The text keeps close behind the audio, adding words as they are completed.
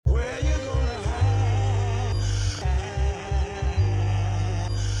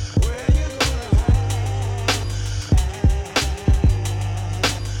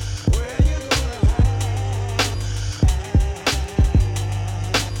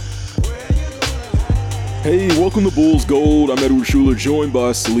Hey, welcome to Bulls Gold. I'm Edward Schuler, joined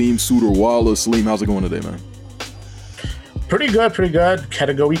by Salim Sudarwala. Salim, how's it going today, man? Pretty good, pretty good. Had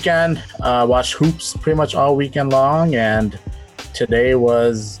a good weekend. Watched hoops pretty much all weekend long, and today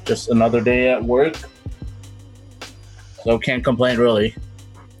was just another day at work. So can't complain, really.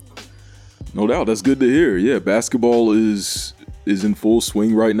 No doubt, that's good to hear. Yeah, basketball is in full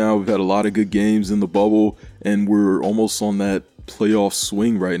swing right now. We've had a lot of good games in the bubble, and we're almost on that playoff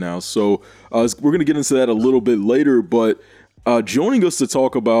swing right now. So we're going to get into that a little bit later, but joining us to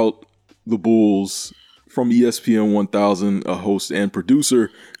talk about the Bulls from ESPN 1000, a host and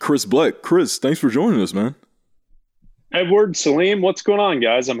producer, Chris Bleck. Chris, thanks for joining us, man. Edward, Salim, what's going on,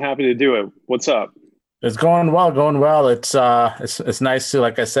 guys? I'm happy to do it. What's up? It's going well, going well. It's nice to,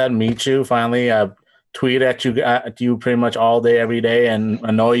 like I said, meet you finally. I tweet at you pretty much all day, every day, and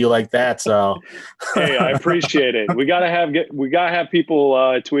I know you like that. So, hey, I appreciate it. We gotta have people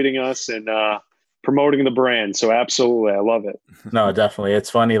tweeting us and promoting the brand. So absolutely, I love it. No, definitely, it's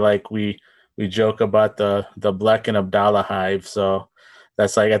funny. Like we joke about the Bleck and Abdallah hive. So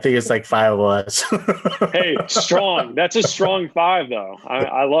that's like, I think it's like 5 of us. Hey, strong. That's a strong 5, though.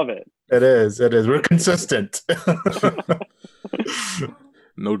 I love it. It is. We're consistent.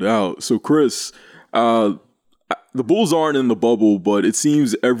 No doubt. So, Chris, the Bulls aren't in the bubble, but it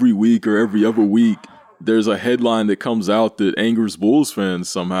seems every week or every other week there's a headline that comes out that angers Bulls fans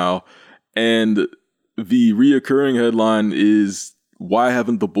somehow. And the reoccurring headline is, why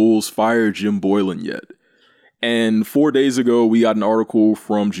haven't the Bulls fired Jim Boylen yet? And 4 days ago, we got an article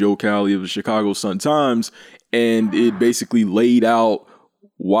from Joe Cowley of the Chicago Sun-Times, and it basically laid out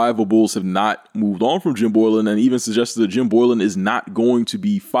why the Bulls have not moved on from Jim Boylen, and even suggested that Jim Boylen is not going to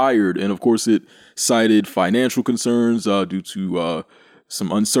be fired. And of course, it cited financial concerns due to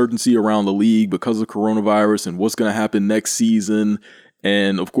some uncertainty around the league because of coronavirus and what's going to happen next season.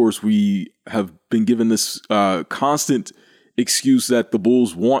 And of course, we have been given this constant excuse that the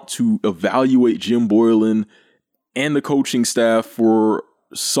Bulls want to evaluate Jim Boylen and the coaching staff for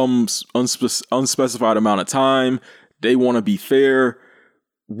some unspecified amount of time. They want to be fair.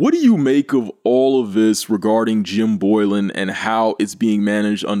 What do you make of all of this regarding Jim Boylen and how it's being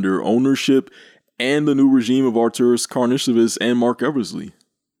managed under ownership and the new regime of Arturas Karnisovas and Marc Eversley?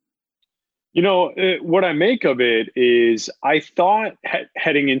 You know, what I make of it is I thought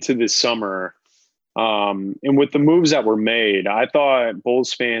heading into this summer, and with the moves that were made, I thought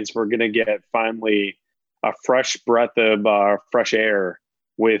Bulls fans were going to get finally a fresh breath of fresh air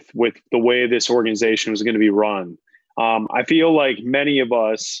with the way this organization was going to be run. I feel like many of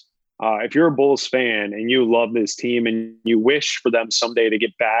us, if you're a Bulls fan and you love this team and you wish for them someday to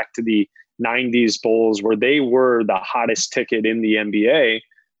get back to the 90s Bulls where they were the hottest ticket in the NBA,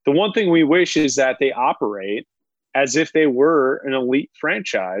 the one thing we wish is that they operate as if they were an elite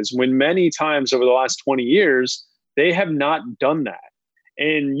franchise, when many times over the last 20 years, they have not done that.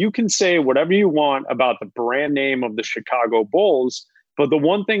 And you can say whatever you want about the brand name of the Chicago Bulls, but the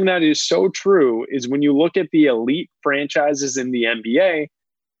one thing that is so true is when you look at the elite franchises in the NBA,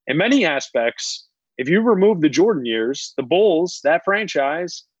 in many aspects, if you remove the Jordan years, the Bulls, that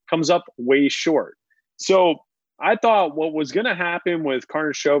franchise, comes up way short. So I thought what was going to happen with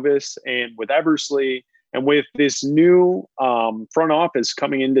Karnisovas and with Eversley and with this new front office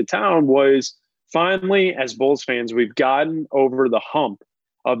coming into town was finally, as Bulls fans, we've gotten over the hump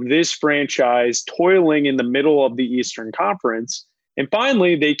of this franchise toiling in the middle of the Eastern Conference. And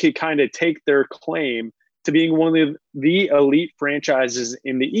finally, they could kind of take their claim to being one of the elite franchises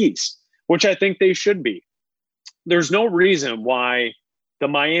in the East, which I think they should be. There's no reason why the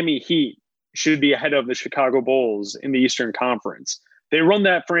Miami Heat should be ahead of the Chicago Bulls in the Eastern Conference. They run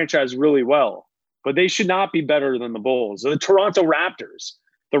that franchise really well, but they should not be better than the Bulls. The Toronto Raptors.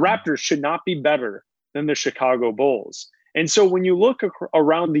 The Raptors should not be better than the Chicago Bulls. And so when you look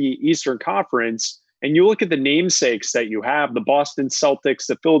around the Eastern Conference and you look at the namesakes that you have, the Boston Celtics,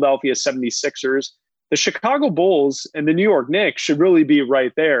 the Philadelphia 76ers, the Chicago Bulls and the New York Knicks should really be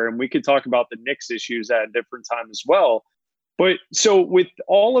right there. And we could talk about the Knicks issues at a different time as well. But so with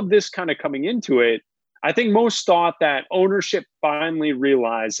all of this kind of coming into it, I think most thought that ownership finally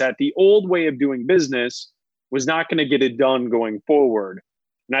realized that the old way of doing business was not going to get it done going forward.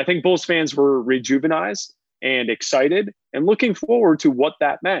 And I think Bulls fans were rejuvenized and excited and looking forward to what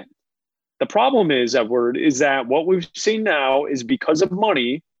that meant. The problem is, Edward, is that what we've seen now is because of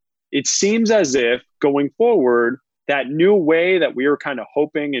money, it seems as if going forward, that new way that we were kind of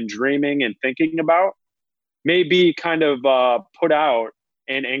hoping and dreaming and thinking about may be kind of put out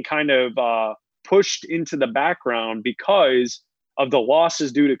and kind of pushed into the background because of the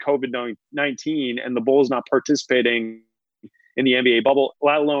losses due to COVID-19 and the Bulls not participating in the NBA bubble,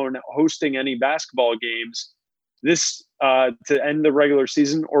 let alone hosting any basketball games this to end the regular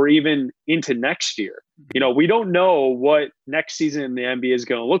season or even into next year. We don't know what next season in the NBA is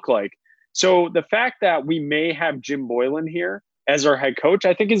going to look like. So the fact that we may have Jim Boylen here as our head coach,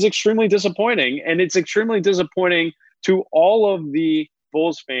 I think is extremely disappointing. And it's extremely disappointing to all of the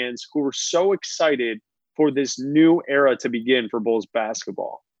Bulls fans who were so excited for this new era to begin for Bulls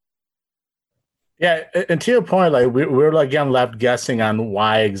basketball. Yeah, and to your point, like we're again left guessing on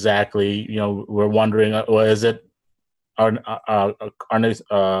why exactly. We're wondering, well, is it Arturas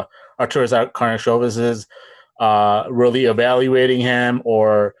Karnisovas is really evaluating him,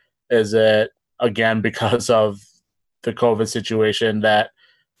 or is it again because of the COVID situation? That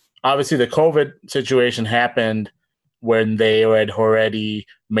obviously the COVID situation happened when they had already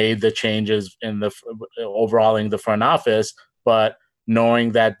made the changes in the overhauling the front office, but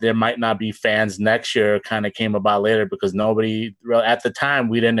knowing that there might not be fans next year kind of came about later, because nobody at the time,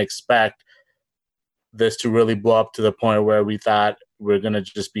 we didn't expect this to really blow up to the point where we thought we're going to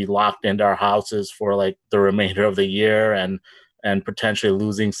just be locked into our houses for like the remainder of the year and potentially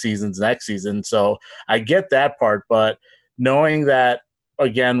losing seasons next season. So I get that part, but knowing that,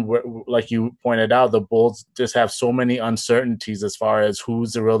 again, like you pointed out, the Bulls just have so many uncertainties as far as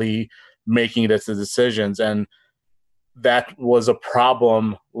who's really making the decisions. And that was a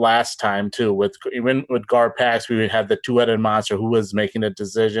problem last time too. Even with Garpax, we had the two-headed monster who was making the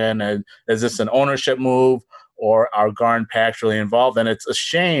decision. And is this an ownership move, or are Garpax really involved? And it's a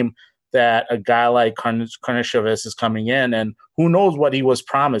shame that a guy like Karnisovas is coming in, and who knows what he was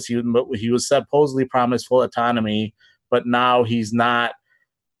promised. He was supposedly promised full autonomy, but now he's not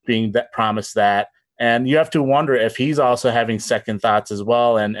being promised that. And you have to wonder if he's also having second thoughts as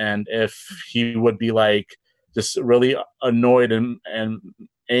well, and if he would be like just really annoyed and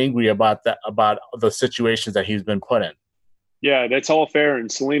angry about the situations that he's been put in. Yeah, that's all fair. And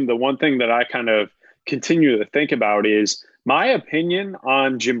Salim, the one thing that I kind of continue to think about is my opinion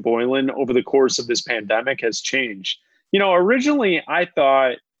on Jim Boylen over the course of this pandemic has changed. Originally I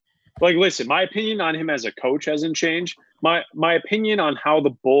thought, listen, my opinion on him as a coach hasn't changed. My opinion on how the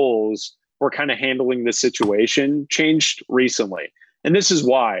Bulls were kind of handling the situation changed recently. And this is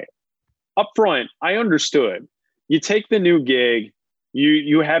why. Up front, I understood. You take the new gig,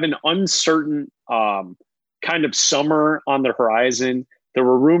 you have an uncertain kind of summer on the horizon. There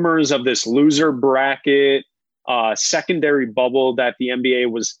were rumors of this loser bracket, secondary bubble that the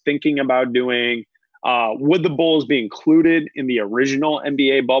NBA was thinking about doing. Would the Bulls be included in the original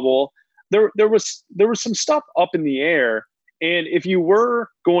NBA bubble? There was some stuff up in the air. And if you were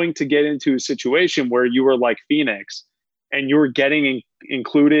going to get into a situation where you were like Phoenix and you were getting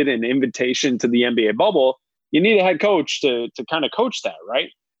included an invitation to the NBA bubble, you need a head coach to kind of coach that, right?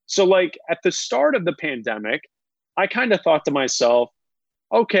 So at the start of the pandemic, I kind of thought to myself,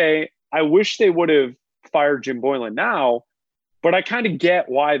 okay, I wish they would have fired Jim Boylen now, but I kind of get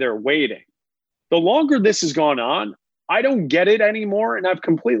why they're waiting. The longer this has gone on, I don't get it anymore, and I've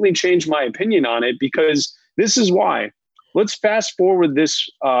completely changed my opinion on it, because this is why. Let's fast forward this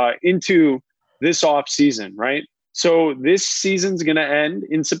into this off season, right? So this season's going to end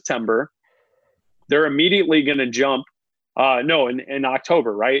in September. They're immediately going to jump. In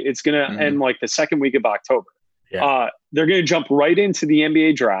October, right? It's going to end the second week of October. Yeah. They're going to jump right into the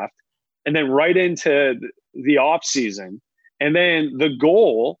NBA draft, and then right into the off season. And then the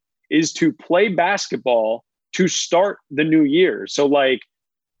goal is to play basketball to start the new year. So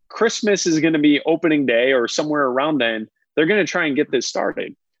Christmas is going to be opening day or somewhere around then. They're going to try and get this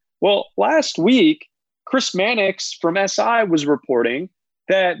started. Well, last week, Chris Mannix from SI was reporting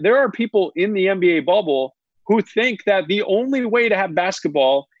that there are people in the NBA bubble who think that the only way to have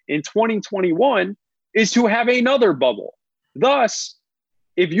basketball in 2021 is to have another bubble. Thus,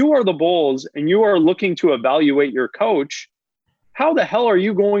 if you are the Bulls and you are looking to evaluate your coach, how the hell are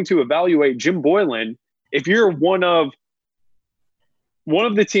you going to evaluate Jim Boylen if you're one of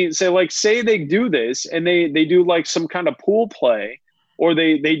the teams? Say they do this and they do some kind of pool play, or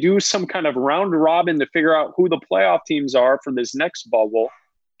they do some kind of round robin to figure out who the playoff teams are for this next bubble.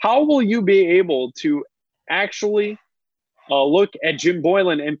 How will you be able to actually look at Jim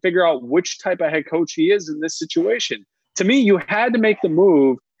Boylen and figure out which type of head coach he is in this situation? To me, you had to make the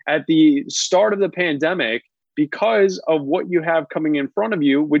move at the start of the pandemic because of what you have coming in front of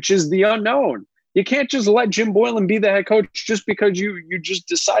you, which is the unknown. You can't just let Jim Boylen be the head coach just because you just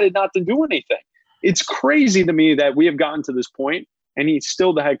decided not to do anything. It's crazy to me that we have gotten to this point and he's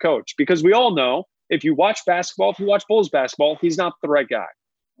still the head coach, because we all know if you watch basketball, if you watch Bulls basketball, he's not the right guy.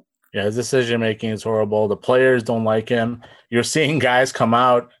 Yeah, his decision making is horrible. The players don't like him. You're seeing guys come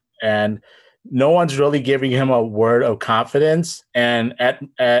out and no one's really giving him a word of confidence. And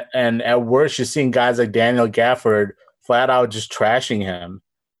at worst, you're seeing guys like Daniel Gafford flat out just trashing him.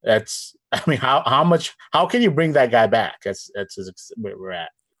 How can you bring that guy back? That's where we're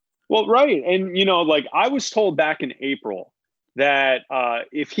at. Well, right. And, like I was told back in April that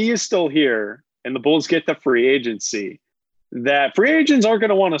if he is still here and the Bulls get the free agency, that free agents aren't going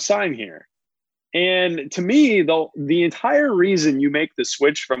to want to sign here. And to me, the entire reason you make the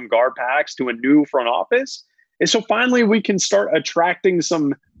switch from Garpax to a new front office is so finally we can start attracting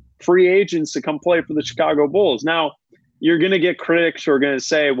some free agents to come play for the Chicago Bulls. Now, you're going to get critics who are going to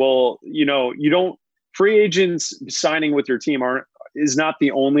say, well, free agents signing with your team is not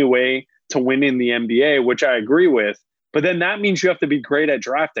the only way to win in the NBA, which I agree with. But then that means you have to be great at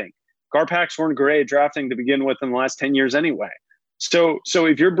drafting. Garpax weren't great at drafting to begin with in the last 10 years anyway. So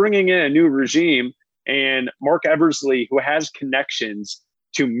if you're bringing in a new regime and Mark Eversley, who has connections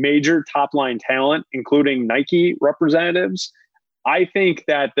to major top-line talent, including Nike representatives, I think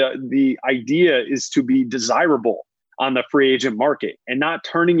that the idea is to be desirable on the free agent market and not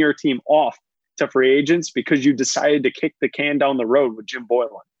turning your team off to free agents because you decided to kick the can down the road with Jim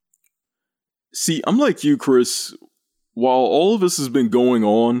Boylen. See, I'm like you, Chris. While all of this has been going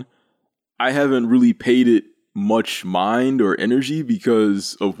on, I haven't really paid it much mind or energy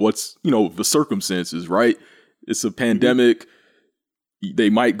because of what's, the circumstances, right? It's a pandemic. They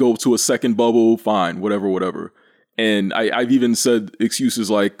might go to a second bubble. Fine, whatever. And I've even said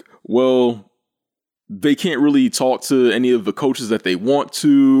excuses like, well, they can't really talk to any of the coaches that they want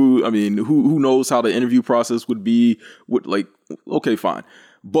to. I mean, who knows how the interview process would be? Okay, fine.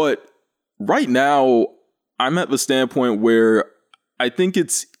 But right now, I'm at the standpoint where I think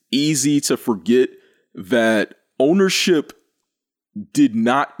it's easy to forget that ownership did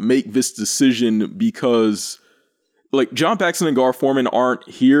not make this decision because, John Paxson and Gar Forman aren't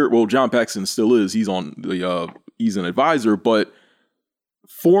here. Well, John Paxson still is. He's he's an advisor, but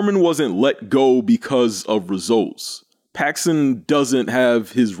Forman wasn't let go because of results. Paxson doesn't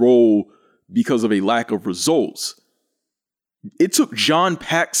have his role because of a lack of results. It took John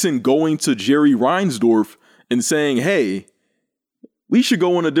Paxson going to Jerry Reinsdorf and saying, hey, we should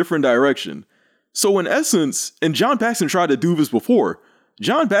go in a different direction. So in essence, and John Paxson tried to do this before,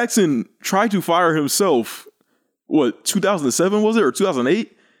 John Paxson tried to fire himself, 2007 was it, or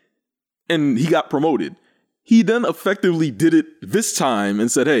 2008? And he got promoted. He then effectively did it this time and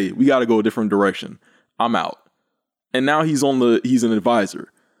said, hey, we got to go a different direction. I'm out. And now he's an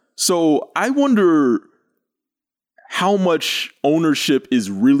advisor. So I wonder how much ownership is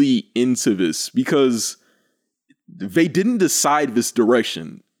really into this because they didn't decide this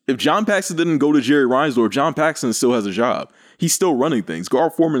direction. If John Paxson didn't go to Jerry Reinsdorf, John Paxson still has a job. He's still running things. Gar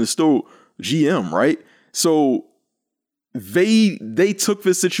Forman is still GM, right? So they took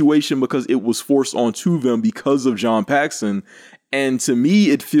this situation because it was forced onto them because of John Paxson. And to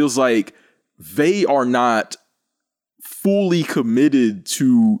me, it feels like they are not fully committed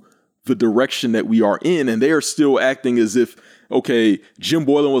to the direction that we are in. And they are still acting as if, okay, Jim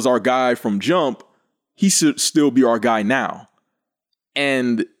Boylen was our guy from jump. He should still be our guy now.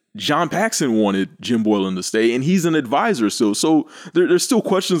 And John Paxson wanted Jim Boylen to stay, and he's an advisor still. So there's still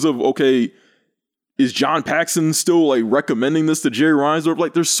questions of, okay, is John Paxson still recommending this to Jerry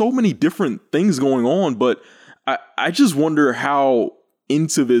Reinsdorf? There's so many different things going on, but I just wonder how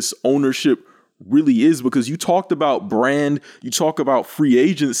into this ownership really is because you talked about brand, you talk about free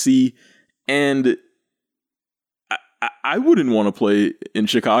agency, and I wouldn't want to play in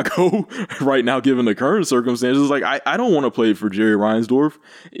Chicago right now, given the current circumstances. I don't want to play for Jerry Reinsdorf.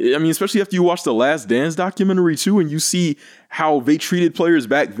 I mean, especially after you watch the Last Dance documentary too, and you see how they treated players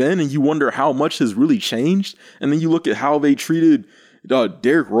back then, and you wonder how much has really changed. And then you look at how they treated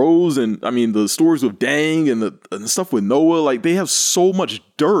Derrick Rose, and I mean the stories with Dang and the stuff with Noah. They have so much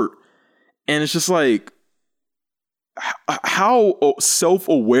dirt, and it's just how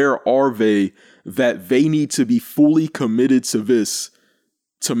self-aware are they that they need to be fully committed to this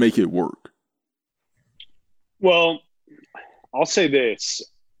to make it work? Well, I'll say this.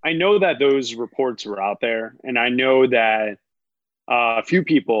 I know that those reports were out there, and I know that a few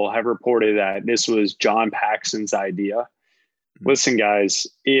people have reported that this was John Paxson's idea. Mm-hmm. Listen, guys,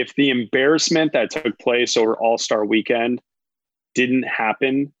 if the embarrassment that took place over All-Star Weekend didn't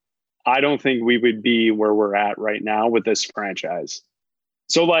happen, I don't think we would be where we're at right now with this franchise.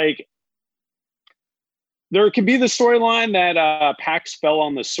 So, there could be the storyline that Pax fell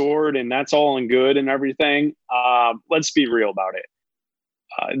on the sword and that's all and good and everything. Let's be real about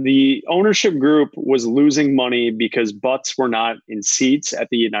it. The ownership group was losing money because butts were not in seats at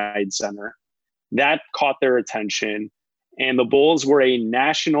the United Center. That caught their attention. and the Bulls were a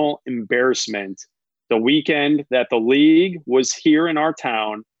national embarrassment the weekend that the league was here in our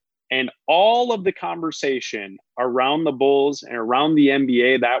town. And all of the conversation around the Bulls and around the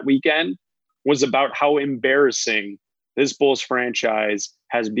NBA that weekend was about how embarrassing this Bulls franchise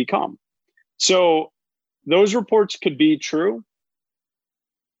has become. So those reports could be true.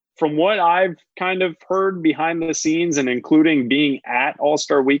 From what I've kind of heard behind the scenes, and including being at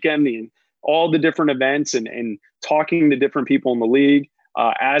All-Star Weekend and all the different events and talking to different people in the league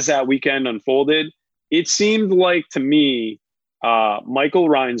as that weekend unfolded, it seemed like to me Michael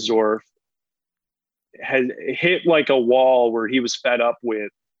Reinsdorf had hit like a wall where he was fed up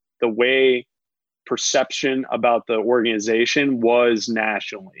with the way perception about the organization was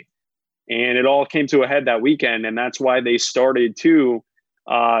nationally. And it all came to a head that weekend. And that's why they started to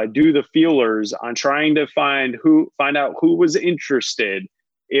do the feelers on trying to find out who was interested.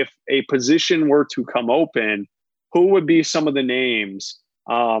 If a position were to come open, who would be some of the names?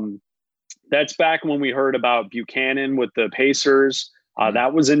 That's back when we heard about Buchanan with the Pacers.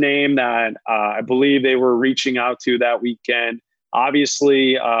 That was a name that I believe they were reaching out to that weekend.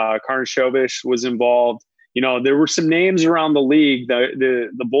 Obviously, Karnisovas was involved. You know, there were some names around the league.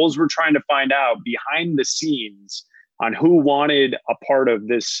 The Bulls were trying to find out behind the scenes on who wanted a part of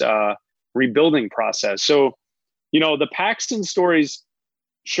this rebuilding process. So, you know, the Paxson stories,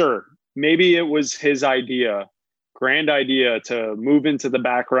 sure, maybe it was his grand idea to move into the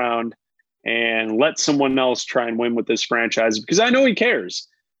background and let someone else try and win with this franchise, because I know he cares.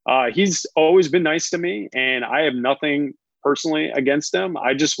 He's always been nice to me, and I have nothing personally against him.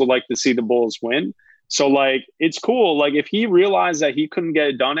 I just would like to see the Bulls win. So, like, it's cool. Like, if he realized that he couldn't get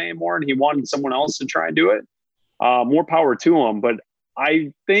it done anymore and he wanted someone else to try and do it, more power to him. But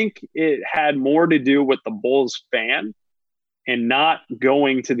I think it had more to do with the Bulls fan and not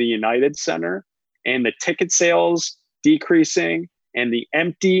going to the United Center and the ticket sales decreasing and the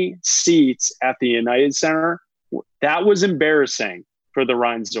empty seats at the United Center. That was embarrassing for the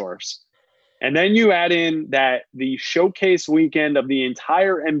Reinsdorfs. And then you add in that the showcase weekend of the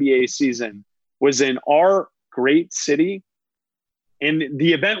entire NBA season was in our great city, and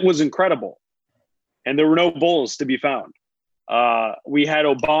the event was incredible. And there were no Bulls to be found. We had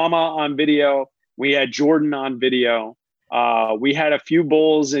Obama on video. We had Jordan on video. We had a few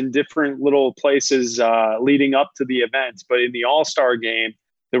Bulls in different little places leading up to the event, but in the All-Star game,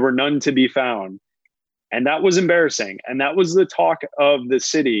 there were none to be found. And that was embarrassing. And that was the talk of the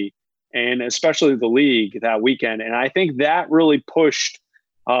city and especially the league that weekend. And I think that really pushed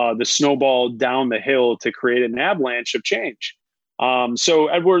the snowball down the hill to create an avalanche of change. So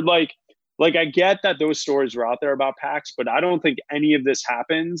Edward, like I get that those stories were out there about Pax, but I don't think any of this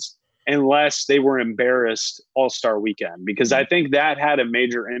happens unless they were embarrassed All-Star Weekend, because I think that had a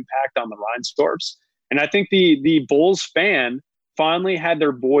major impact on the Reinsdorfs. And I think the Bulls fan finally had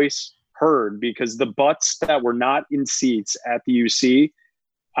their voice heard, because the butts that were not in seats at the UC,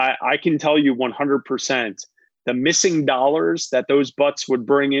 I can tell you 100%, the missing dollars that those butts would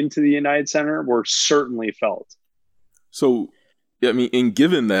bring into the United Center were certainly felt. So, I mean, and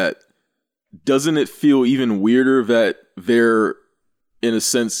given that, doesn't it feel even weirder that they're, in a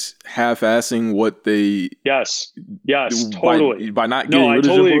sense, half-assing what they... Yes, totally. By not getting rid I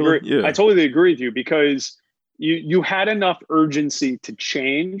totally of agree. Yeah. I totally agree with you, because you had enough urgency to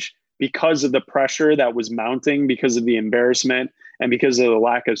change because of the pressure that was mounting, because of the embarrassment and because of the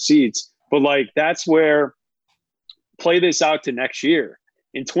lack of seats. But, like, that's where... play this out to next year.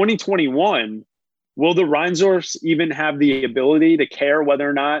 In 2021, will the Reinsdorfs even have the ability to care whether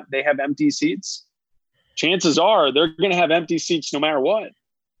or not they have empty seats? Chances are they're going to have empty seats no matter what,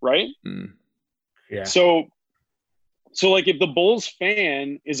 right? Mm. Yeah. So like, if the Bulls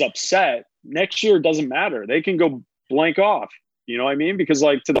fan is upset, next year it doesn't matter. They can go blank off. You know what I mean? Because,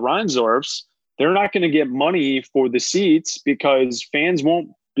 like, to the Reinsdorfs, they're not going to get money for the seats because fans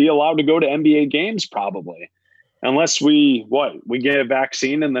won't be allowed to go to NBA games probably, unless we get a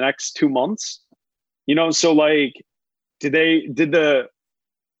vaccine in the next 2 months. You know, so, like, did the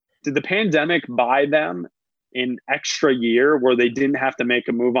pandemic buy them an extra year where they didn't have to make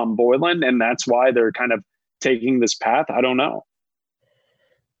a move on Boylen, and that's why they're kind of taking this path? I don't know.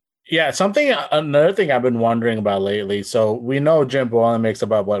 Yeah, another thing I've been wondering about lately. So we know Jim Boylen makes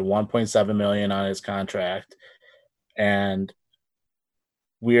about $1.7 million on his contract, and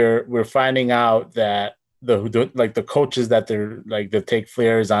we're finding out that the coaches that they're like that take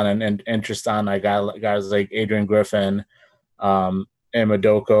flares on and interest on, like guys like Adrian Griffin, and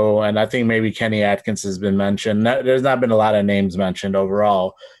Madoko, and I think maybe Kenny Atkins has been mentioned. There's not been a lot of names mentioned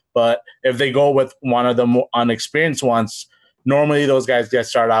overall, but if they go with one of the more unexperienced ones, normally those guys get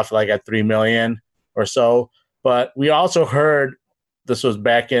started off like at $3 million or so. But we also heard, this was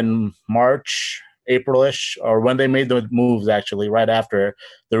back in March, April-ish, or when they made the moves, actually, right after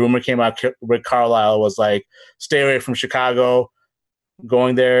the rumor came out, Rick Carlisle was like, stay away from Chicago.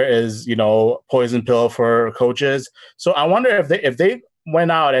 Going there is, poison pill for coaches. So I wonder if they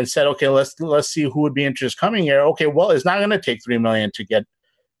went out and said, okay, let's see who would be interested coming here. Okay, well, it's not going to take $3 million to get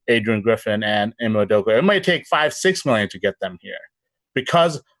Adrian Griffin and Ime Udoka. It might take $5-6 million to get them here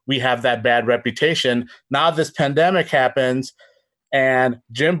because we have that bad reputation. Now this pandemic happens, and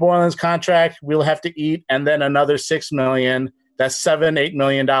Jim Boylen's contract we'll have to eat, and then another $6 million. That's $7-8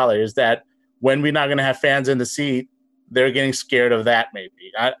 million. That when we're not going to have fans in the seat, they're getting scared of that.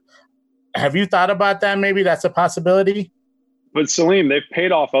 Maybe. Have you thought about that? Maybe that's a possibility. But Salim, they've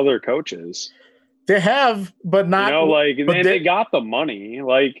paid off other coaches. They have, but not. They got the money.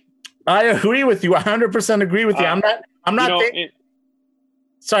 Like, I agree with you. I 100% agree with you. I'm not.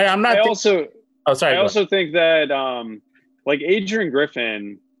 Sorry, I'm not. I also think that Adrian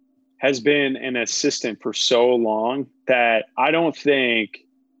Griffin has been an assistant for so long that I don't think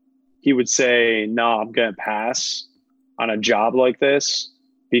he would say, no, I'm going to pass on a job like this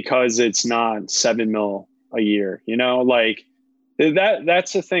because it's not $7 million a year.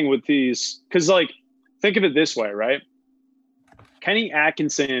 That's the thing with these, because think of it this way, right? Kenny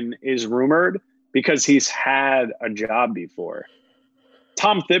Atkinson is rumored because he's had a job before.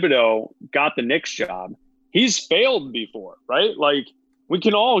 Tom Thibodeau got the Knicks job. He's failed before, right? We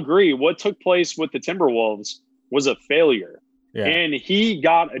can all agree what took place with the Timberwolves was a failure. Yeah. And he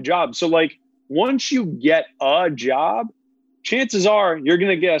got a job. So once you get a job, chances are you're going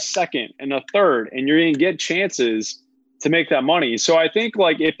to get a second and a third, and you're going to get chances to make that money. So I think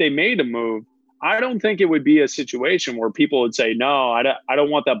if they made a move, I don't think it would be a situation where people would say, no, I don't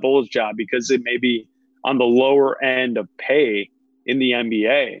want that Bulls job because it may be on the lower end of pay in the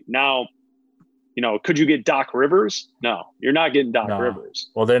NBA. Now, could you get Doc Rivers? No, you're not getting Doc Rivers.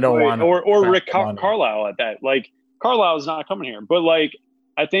 Well, they don't want or Rick Carlisle at that. Carlisle's not coming here. But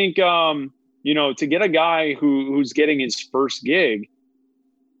I think to get a guy who's getting his first gig,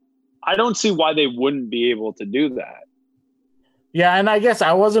 I don't see why they wouldn't be able to do that. Yeah, and I guess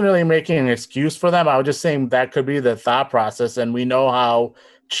I wasn't really making an excuse for them. I was just saying that could be the thought process, and we know how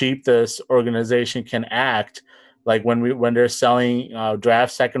cheap this organization can act. When they're selling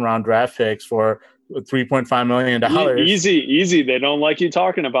second round draft picks for $3.5 million. Easy. They don't like you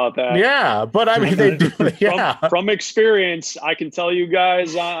talking about that. Yeah, but I mean, they do. Yeah. From experience, I can tell you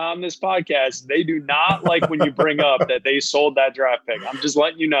guys on this podcast, they do not like when you bring up that they sold that draft pick. I'm just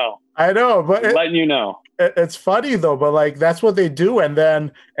letting you know. I know, but letting you know. It's funny though, but that's what they do, and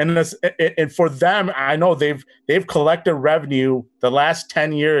for them, I know they've collected revenue the last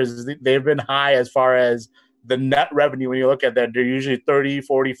 10 years. They've been high as far as the net revenue. When you look at that, they're usually 30,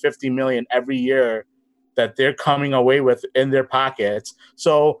 40, 50 million every year that they're coming away with in their pockets.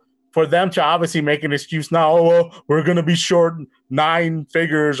 So for them to obviously make an excuse now, we're going to be short 9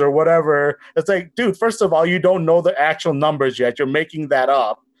 figures or whatever. It's dude, first of all, you don't know the actual numbers yet. You're making that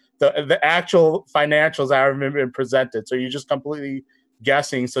up. The actual financials haven't been presented. So you're just completely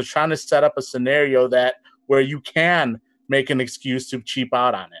guessing. So trying to set up a scenario where you can make an excuse to cheap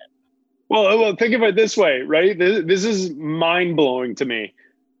out on it. Well, think of it this way, right? This is mind-blowing to me.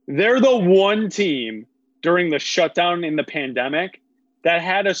 They're the one team during the shutdown in the pandemic that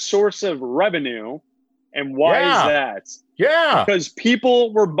had a source of revenue. And why is that? Yeah. Because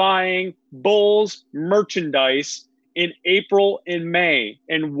people were buying Bulls merchandise in April and May.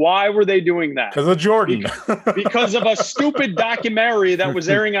 And why were they doing that? Because of Jordan. Because of a stupid documentary that was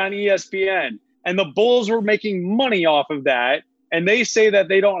airing on ESPN. And the Bulls were making money off of that. And they say that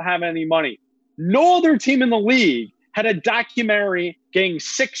they don't have any money. No other team in the league had a documentary getting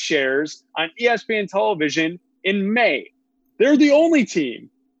 6 shares on ESPN television in May. They're the only team,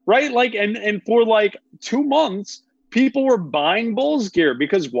 right? And for 2 months, people were buying Bulls gear.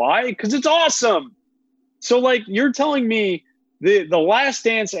 Because why? Because it's awesome. So you're telling me the Last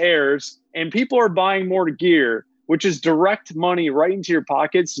Dance airs and people are buying more gear, which is direct money right into your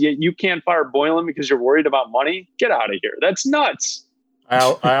pockets, yet you can't fire Boylen because you're worried about money? Get out of here. That's nuts.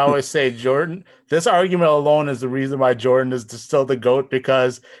 I always say Jordan, this argument alone is the reason why Jordan is still the GOAT,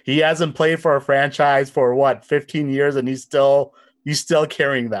 because he hasn't played for a franchise for 15 years and he's still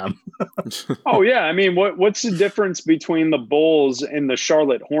carrying them. Oh yeah. I mean, what's the difference between the Bulls and the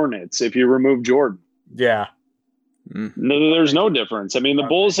Charlotte Hornets if you remove Jordan? Yeah. No, there's no difference. I mean, the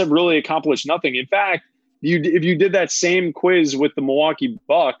Bulls have really accomplished nothing. In fact, if you did that same quiz with the Milwaukee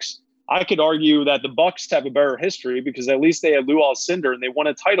Bucks, I could argue that the Bucks have a better history because at least they had Lou Alcindor and they won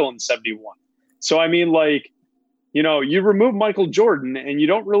a title in 71. So, I mean, you remove Michael Jordan and you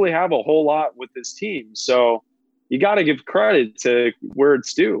don't really have a whole lot with this team. So you got to give credit to where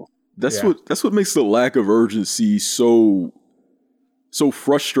it's due. That's what makes the lack of urgency so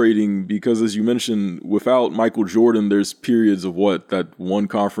frustrating, because as you mentioned, without Michael Jordan, there's periods of that one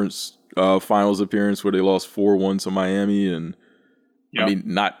conference finals appearance where they lost 4-1 to Miami, and I mean,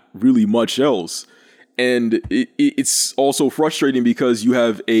 not really much else. And it's also frustrating because you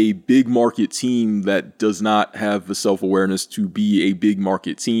have a big market team that does not have the self-awareness to be a big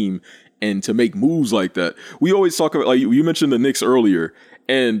market team and to make moves like that. We always talk about, like you mentioned the Knicks earlier,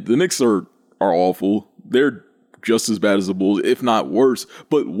 and the Knicks are awful. They're just as bad as the Bulls, if not worse.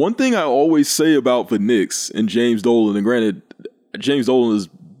 But one thing I always say about the Knicks and James Dolan, and granted, James Dolan is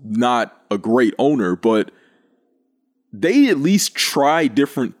not a great owner, but they at least try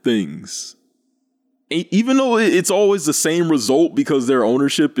different things. Even though it's always the same result because their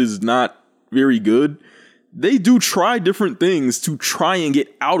ownership is not very good, they do try different things to try and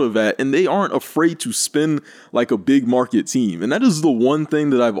get out of that, and they aren't afraid to spin like a big market team. And that is the one thing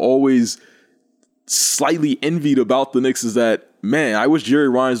that I've always slightly envied about the Knicks, is that, man, I wish Jerry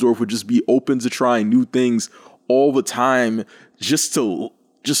Reinsdorf would just be open to trying new things all the time, just to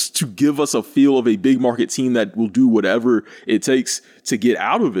give us a feel of a big market team that will do whatever it takes to get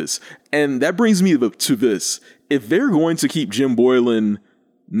out of this. And that brings me to this. If they're going to keep Jim Boylen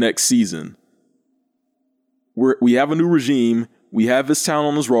next season, we have a new regime. We have this talent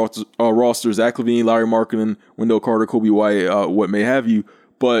on this roster, Zach LaVine, Lauri Markkanen, Wendell Carter, Coby White, what may have you.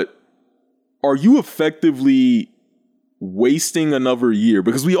 But are you effectively wasting another year?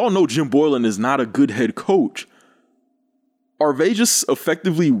 Because we all know Jim Boylen is not a good head coach. Are they just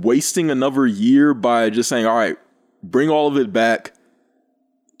effectively wasting another year by just saying, all right, bring all of it back,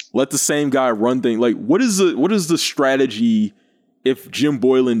 let the same guy run things? Like, what is the strategy if Jim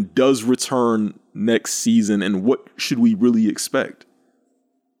Boylen does return next season, and what should we really expect?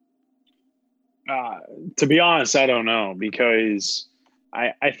 To be honest, I don't know, because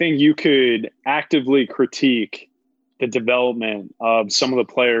I think you could actively critique the development of some of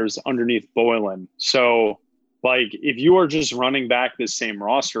the players underneath Boylen. So, like, if you are just running back this same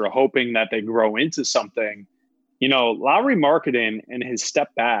roster, hoping that they grow into something, Lauri Markkanen and his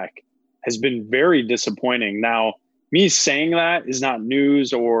step back has been very disappointing. Now, me saying that is not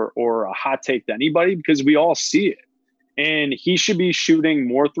news or a hot take to anybody, because we all see it. And he should be shooting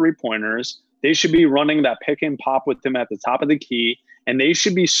more three-pointers. They should be running that pick and pop with him at the top of the key, and they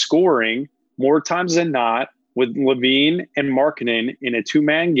should be scoring more times than not with LaVine and Markkanen in a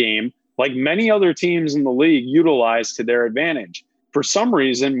two-man game, like many other teams in the league utilize to their advantage. For some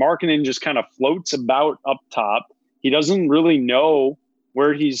reason, Markkanen just kind of floats about up top. He doesn't really know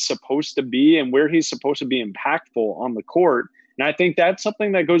where he's supposed to be and where he's supposed to be impactful on the court. And I think that's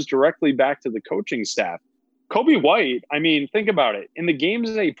something that goes directly back to the coaching staff. Coby White, I mean, think about it. In the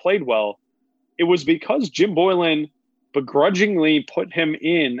games that he played well, it was because Jim Boylen begrudgingly put him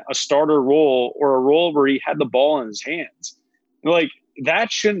in a starter role, or a role where he had the ball in his hands. Like, that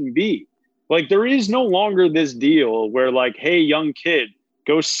shouldn't be. Like, there is no longer this deal where, like, hey, young kid,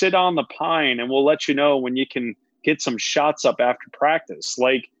 go sit on the pine and we'll let you know when you can get some shots up after practice.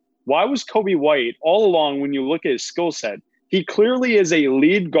 Like, why was Coby White all along, when you look at his skill set, he clearly is a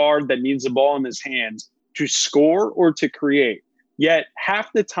lead guard that needs the ball in his hands to score or to create. Yet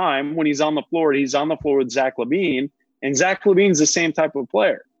half the time when he's on the floor with Zach LaVine, and Zach LaVine's the same type of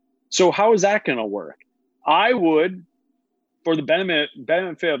player. So how is that going to work? I would, for the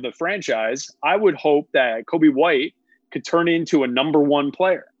benefit of the franchise, I would hope that Coby White could turn into a number one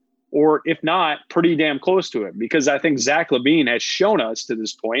player, or if not, pretty damn close to it, because I think Zach LaVine has shown us to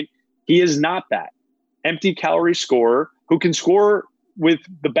this point he is not that empty calorie scorer who can score with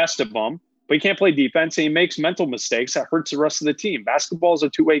the best of them, but he can't play defense, and he makes mental mistakes that hurts the rest of the team. Basketball is a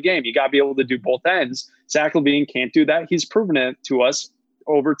two-way game. You got to be able to do both ends. Zach LaVine can't do that. He's proven it to us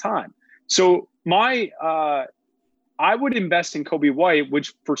over time. So I would invest in Coby White,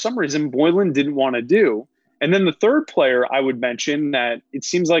 which for some reason Boylen didn't want to do. And then the third player I would mention that it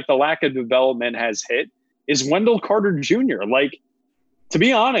seems like the lack of development has hit is Wendell Carter Jr. Like, to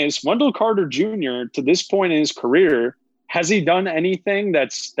be honest, Wendell Carter Jr. to this point in his career, has he done anything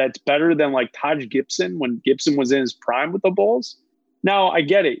that's better than like Taj Gibson when Gibson was in his prime with the Bulls? Now, I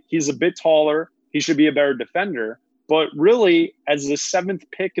get it. He's a bit taller. He should be a better defender. But really, as the seventh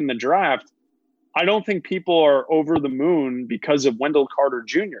pick in the draft, I don't think people are over the moon because of Wendell Carter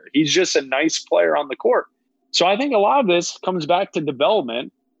Jr. He's just a nice player on the court. So I think a lot of this comes back to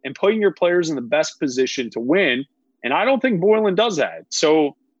development and putting your players in the best position to win. And I don't think Boylen does that.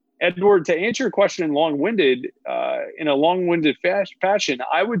 So, Edward, to answer your question in a long-winded fashion,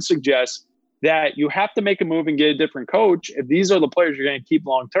 I would suggest that you have to make a move and get a different coach if these are the players you're going to keep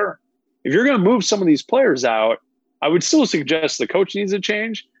long-term. If you're going to move some of these players out, I would still suggest the coach needs a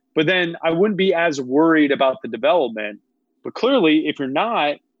change, but then I wouldn't be as worried about the development. But clearly, if you're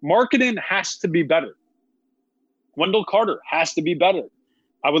not, Markkanen has to be better. Wendell Carter has to be better.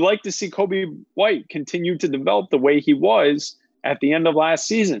 I would like to see Coby White continue to develop the way he was at the end of last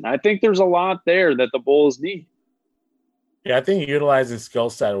season. I think there's a lot there that the Bulls need. Yeah, I think utilizing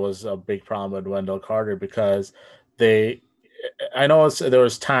skill set was a big problem with Wendell Carter because I know there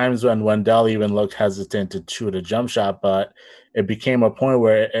was times when Wendell even looked hesitant to shoot a jump shot, but it became a point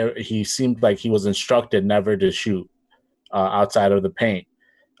where he seemed like he was instructed never to shoot outside of the paint.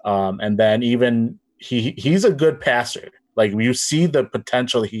 And then even he's a good passer. Like, you see the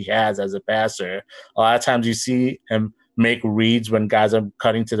potential he has as a passer. A lot of times you see him make reads when guys are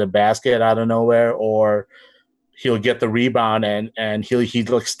cutting to the basket out of nowhere, or he'll get the rebound and he'll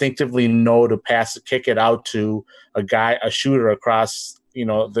instinctively know to kick it out to a shooter across,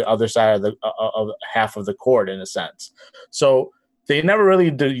 the other side of the half of the court, in a sense. So they never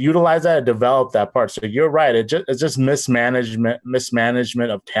really utilize that or develop that part. So you're right. It's just mismanagement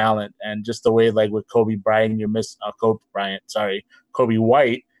of talent, and just the way, like with Coby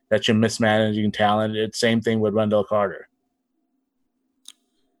White, that you're mismanaging talent. It's same thing with Wendell Carter.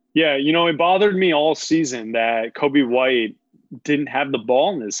 Yeah, it bothered me all season that Coby White didn't have the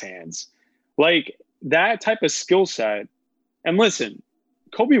ball in his hands. Like, that type of skill set. And listen,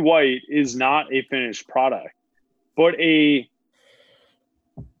 Coby White is not a finished product, but a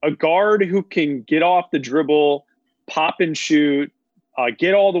guard who can get off the dribble, pop and shoot,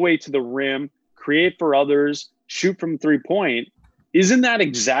 get all the way to the rim, create for others, shoot from 3-point. Isn't that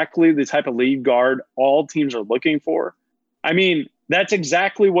exactly the type of lead guard all teams are looking for? I mean, that's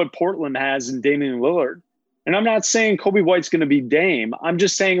exactly what Portland has in Damian Lillard. And I'm not saying Coby White's going to be Dame. I'm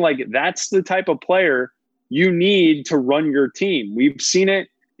just saying, like, that's the type of player you need to run your team. We've seen it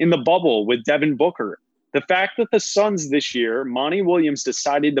in the bubble with Devin Booker. The fact that the Suns this year, Monty Williams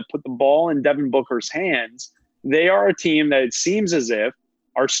decided to put the ball in Devin Booker's hands, they are a team that it seems as if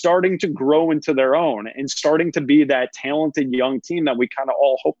are starting to grow into their own and starting to be that talented young team that we kind of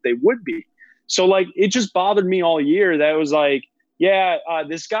all hoped they would be. So, like, it just bothered me all year that it was like,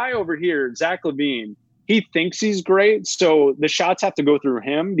 this guy over here, Zach LaVine, he thinks he's great, so the shots have to go through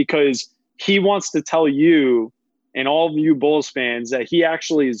him because he wants to tell you and all of you Bulls fans that he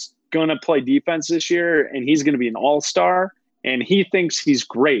actually is going to play defense this year and he's going to be an all-star and he thinks he's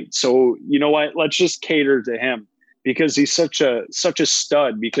great. So, you know what? Let's just cater to him because he's such a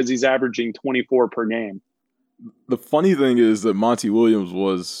stud because he's averaging 24 per game. The funny thing is that Monty Williams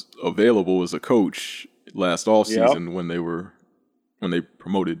was available as a coach last offseason when they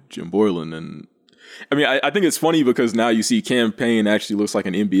promoted Jim Boylan. And I mean, I think it's funny because now you see Cam Payne actually looks like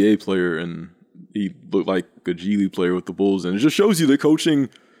an NBA player and he looked like a G League player with the Bulls. And it just shows you that coaching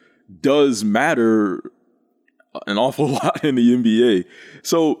does matter an awful lot in the NBA.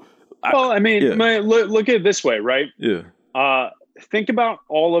 So, look at it this way, right? Yeah. Think about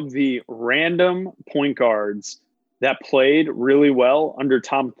all of the random point guards that played really well under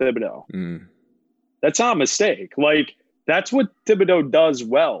Tom Thibodeau. That's not a mistake. Like, that's what Thibodeau does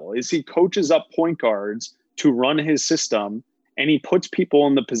well, is he coaches up point guards to run his system and he puts people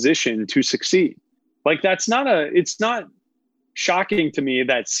in the position to succeed. Like, it's not shocking to me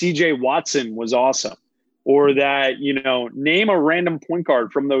that CJ Watson was awesome or that, name a random point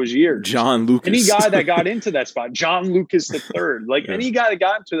guard from those years. John Lucas. Any guy that got into that spot, John Lucas III, any guy that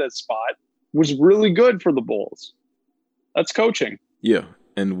got into that spot was really good for the Bulls. That's coaching. Yeah.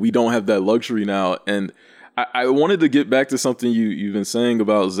 And we don't have that luxury now. And I wanted to get back to something you've been saying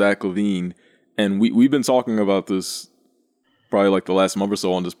about Zach LaVine. And we've been talking about this probably like the last month or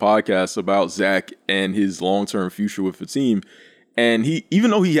so on this podcast about Zach and his long-term future with the team. And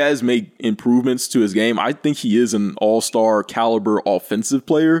even though he has made improvements to his game, I think he is an all-star caliber offensive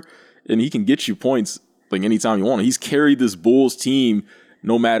player, and he can get you points like anytime you want. He's carried this Bulls team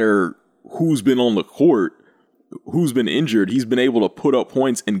no matter who's been on the court, who's been injured. He's been able to put up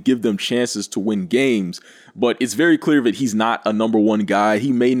points and give them chances to win games. But it's very clear that he's not a number one guy.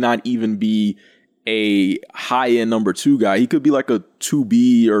 He may not even be a high-end number 2 guy. He could be like a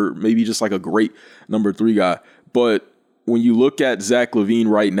 2B or maybe just like a great number 3 guy. But when you look at Zach LaVine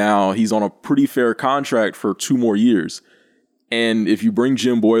right now, he's on a pretty fair contract for 2 more years. And if you bring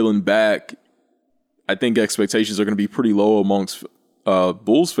Jim Boylan back, I think expectations are going to be pretty low amongst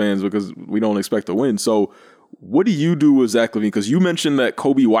Bulls fans because we don't expect to win. So what do you do with Zach LaVine? Because you mentioned that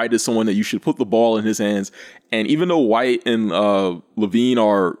Coby White is someone that you should put the ball in his hands. And even though White and LaVine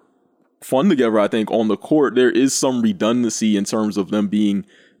are fun together, I think, on the court, there is some redundancy in terms of them being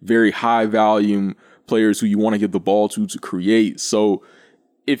very high volume players who you want to give the ball to create. So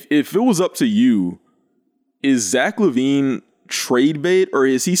if it was up to you, is Zach LaVine trade bait, or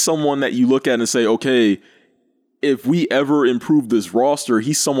is he someone that you look at and say, okay, if we ever improve this roster,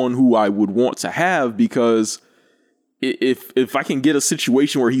 he's someone who I would want to have, because if I can get a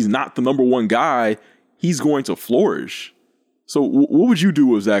situation where he's not the number one guy, he's going to flourish. So what would you do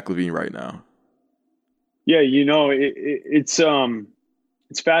with Zach LaVine right now? Yeah, it's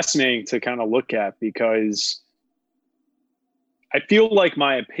fascinating to kind of look at, because I feel like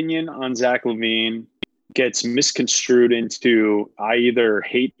my opinion on Zach LaVine gets misconstrued into I either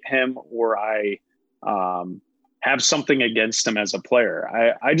hate him or I have something against him as a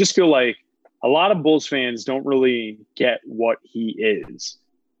player. I just feel like a lot of Bulls fans don't really get what he is.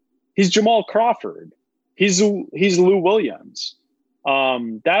 He's Jamal Crawford. He's Lou Williams.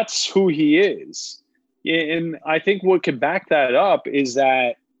 That's who he is. And I think what could back that up is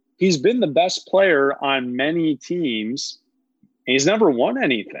that he's been the best player on many teams, and he's never won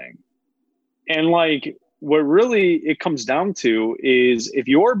anything. And like, what really it comes down to is if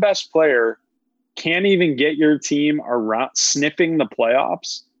your best player can't even get your team around sniffing the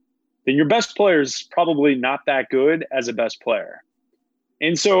playoffs, then your best player is probably not that good as a best player.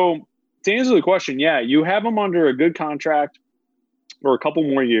 And so to answer the question, yeah, you have him under a good contract for a couple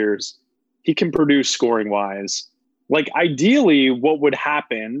more years. He can produce scoring wise. Like, ideally, what would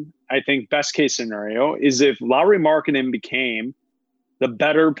happen, I think best case scenario, is if Lauri Markkanen became the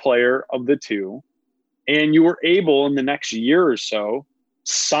better player of the two, and you were able in the next year or so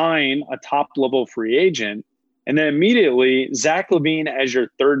sign a top level free agent, and then immediately Zach LaVine as your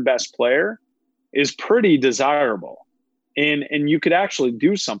third best player is pretty desirable. And you could actually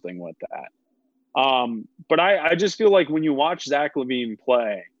do something with that. But I just feel like when you watch Zach LaVine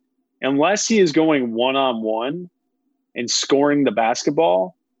play, unless he is going one-on-one and scoring the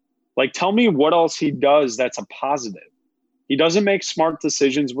basketball, like, tell me what else he does that's a positive. He doesn't make smart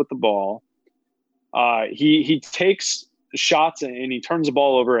decisions with the ball. He takes shots and he turns the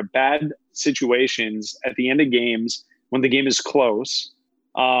ball over at bad situations at the end of games when the game is close.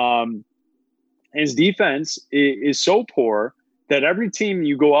 His defense is so poor that every team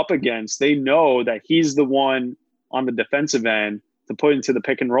you go up against, they know that he's the one on the defensive end to put into the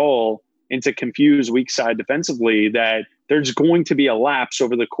pick and roll and to confuse weak side defensively, that there's going to be a lapse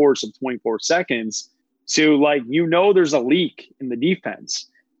over the course of 24 seconds. So, like, there's a leak in the defense.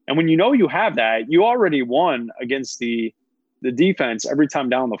 And when you have that, you already won against the defense every time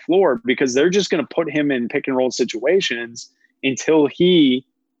down the floor, because they're just going to put him in pick and roll situations until he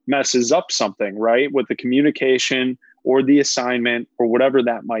messes up something, right, with the communication or the assignment or whatever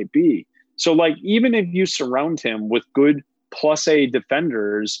that might be. So, like, even if you surround him with good plus A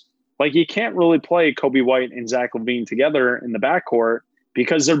defenders, like, you can't really play Coby White and Zach LaVine together in the backcourt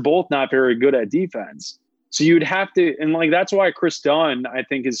because they're both not very good at defense. So you'd have to, and like, that's why Chris Dunn, I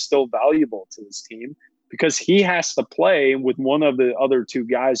think, is still valuable to this team, because he has to play with one of the other two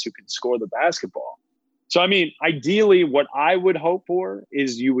guys who can score the basketball. So, I mean, ideally, what I would hope for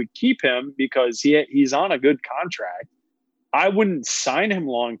is you would keep him because he's on a good contract. I wouldn't sign him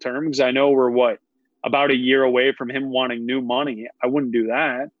long term because I know we're about a year away from him wanting new money. I wouldn't do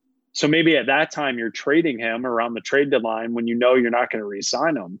that. So maybe at that time you're trading him around the trade deadline when you're not going to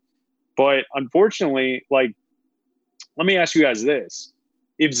re-sign him. But unfortunately, like, let me ask you guys this.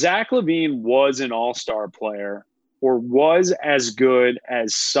 If Zach LaVine was an all-star player or was as good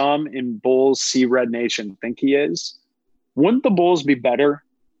as some in Bulls See Red Nation think he is, wouldn't the Bulls be better?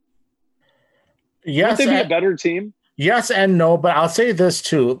 Yes. Wouldn't they be a better team? Yes and no, but I'll say this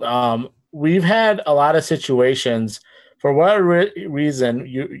too. We've had a lot of situations. For whatever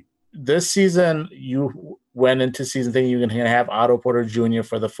reason, this season you went into season thinking you're going to have Otto Porter Jr.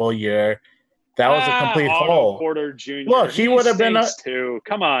 for the full year. That was a complete hole. Porter Jr. Look, he would have been too.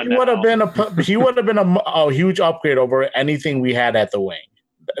 Come on, he would have been a huge upgrade over anything we had at the wing.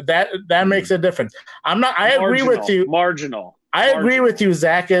 That makes a difference. I agree with you. Marginal. I agree with you.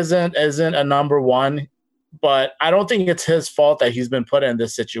 Zach isn't a number one, but I don't think it's his fault that he's been put in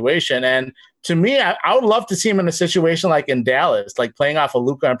this situation. And to me, I would love to see him in a situation like in Dallas, like playing off of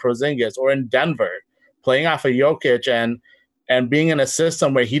Luka and Porzingis, or in Denver, playing off of Jokic and being in a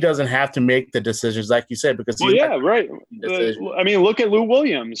system where he doesn't have to make the decisions, like you said, because right. I mean, look at Lou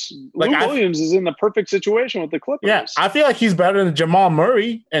Williams. Williams is in the perfect situation with the Clippers. Yeah, I feel like he's better than Jamal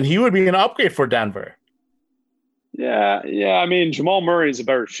Murray, and he would be an upgrade for Denver. Yeah. I mean, Jamal Murray is a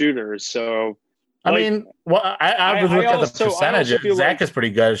better shooter, so. I mean, I would look at the percentages. Zach is pretty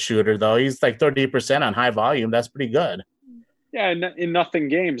good shooter, though. He's like 30% on high volume. That's pretty good. Yeah, in nothing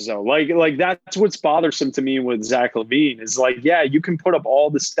games, though. Like that's what's bothersome to me with Zach LaVine is, like, yeah, you can put up all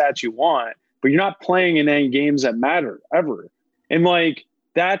the stats you want, but you're not playing in any games that matter ever. And, like,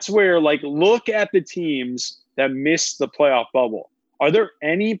 that's where, like, look at the teams that missed the playoff bubble. Are there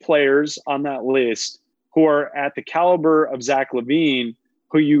any players on that list who are at the caliber of Zach LaVine,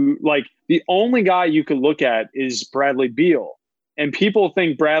 who you like? The only guy you could look at is Bradley Beal. And people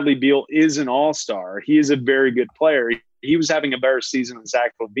think Bradley Beal is an all-star. He is a very good player. He was having a better season than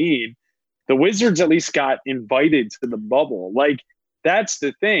Zach LaVine. The Wizards at least got invited to the bubble. Like, that's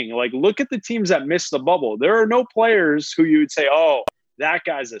the thing. Like, look at the teams that missed the bubble. There are no players who you would say, oh, that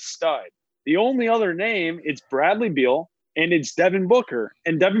guy's a stud. The only other name, it's Bradley Beal and it's Devin Booker.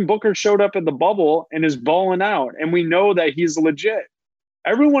 And Devin Booker showed up at the bubble and is balling out. And we know that he's legit.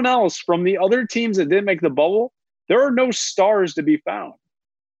 Everyone else from the other teams that didn't make the bubble, there are no stars to be found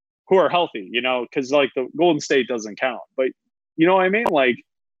who are healthy, you know, because like the Golden State doesn't count. But you know what I mean? Like,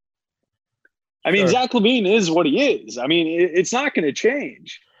 I mean, Zach LaVine is what he is. I mean, it's not going to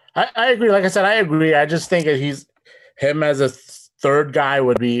change. I agree. Like I said, I agree. I just think that him as a third guy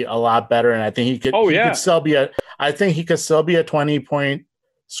would be a lot better, and I think he could. Could still be I think he could still be a 20-point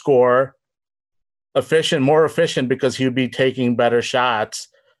scorer, more efficient because he would be taking better shots.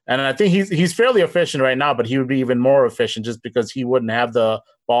 And I think he's fairly efficient right now, but he would be even more efficient just because he wouldn't have the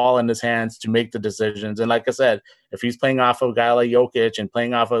ball in his hands to make the decisions. And like I said, if he's playing off of a guy like Jokic and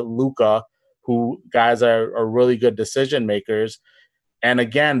playing off of Luka, who guys are really good decision makers. And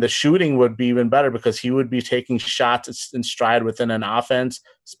again, the shooting would be even better because he would be taking shots in stride within an offense,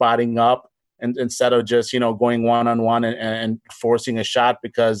 spotting up, and instead of just, you know, going one-on-one and forcing a shot,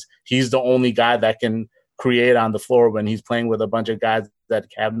 because he's the only guy that can create on the floor when he's playing with a bunch of guys that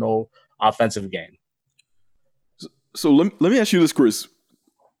have no offensive game. So let me ask you this, Chris.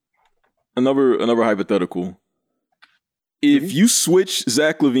 Another hypothetical. If you switch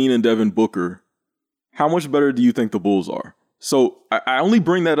Zach LaVine and Devin Booker, how much better do you think the Bulls are? So I only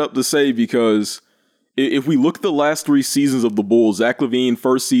bring that up to say because if we look at the last 3 seasons of the Bulls, Zach LaVine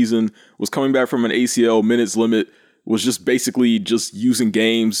first season was coming back from an ACL minutes limit, was just basically just using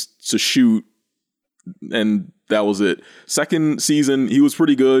games to shoot, and that was it. Second season, he was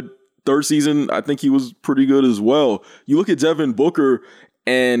pretty good. Third season, I think he was pretty good as well. You look at Devin Booker,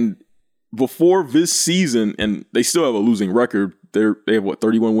 and before this season, and they still have a losing record. They have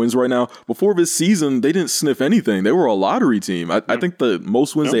 31 wins right now. Before this season, they didn't sniff anything. They were a lottery team. I think the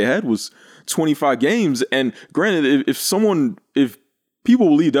most wins they had was 25 games. And granted, if people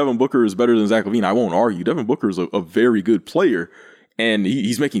believe Devin Booker is better than Zach LaVine, I won't argue. Devin Booker is a very good player, and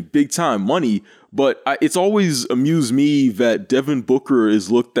he's making big time money. But it's always amused me that Devin Booker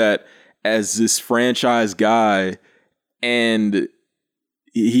is looked at as this franchise guy, and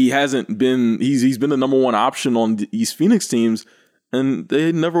he hasn't been. He's been the number one option on these Phoenix teams, and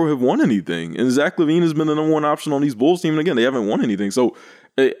they never have won anything. And Zach LaVine has been the number one option on these Bulls team, and again, they haven't won anything. So,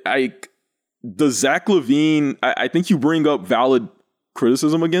 the Zach LaVine, I think you bring up valid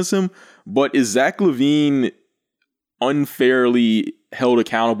criticism against him, but is Zach LaVine unfairly held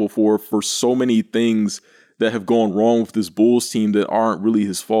accountable for so many things that have gone wrong with this Bulls team that aren't really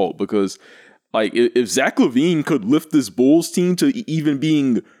his fault? Because like, if Zach LaVine could lift this Bulls team to even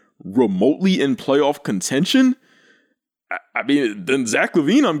being remotely in playoff contention, I mean, then Zach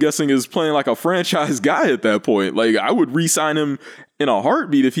LaVine, I'm guessing, is playing like a franchise guy at that point. Like, I would re-sign him in a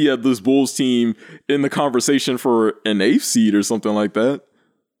heartbeat if he had this Bulls team in the conversation for an 8th seed or something like that.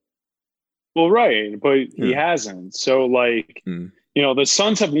 Well, right, but he hasn't. So, like, you know, the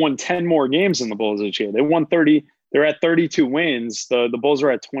Suns have won 10 more games than the Bulls this year. They won 30. They're at 32 wins. The Bulls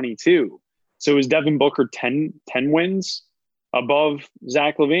are at 22. So is Devin Booker 10 wins above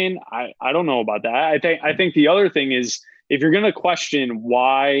Zach LaVine? I don't know about that. I think the other thing is, if you're going to question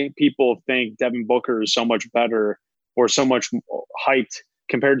why people think Devin Booker is so much better or so much hyped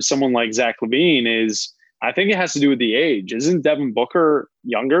compared to someone like Zach LaVine, is I think it has to do with the age. Isn't Devin Booker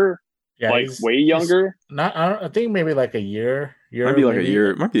younger? Yeah, like way younger? I think maybe like a year. Might be like a year.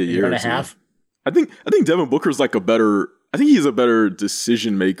 It might be a year and a half. I think Devin Booker's like I think he's a better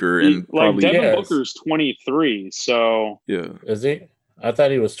decision maker, and probably Devin Booker's 23. So yeah, is he? I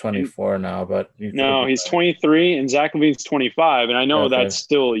thought he was 24 now, but no, he's 23, and Zach LaVine's 25. And I know that's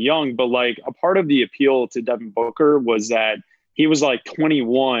still young, but like a part of the appeal to Devin Booker was that he was like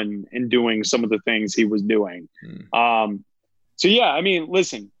 21 and doing some of the things he was doing. So yeah, I mean,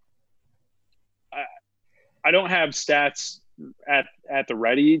 listen, I don't have stats at the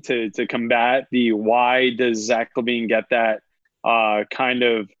ready to combat the why does Zach LaVine get that kind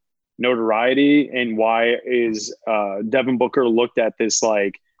of notoriety, and why is Devin Booker looked at this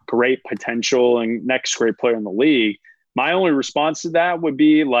like great potential and next great player in the league. My only response to that would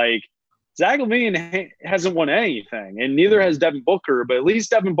be like, Zach LaVine hasn't won anything, and neither has Devin Booker, but at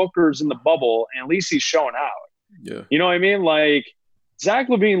least Devin Booker's in the bubble, and at least he's showing out. Yeah. You know what I mean? Like, Zach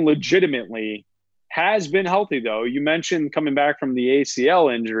LaVine legitimately has been healthy, though. You mentioned coming back from the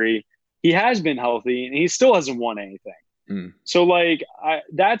ACL injury. He has been healthy, and he still hasn't won anything. So, like,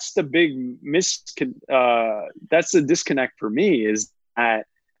 that's the big that's the disconnect for me, is that,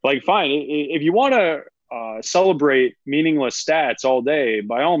 like, fine, if you want to celebrate meaningless stats all day,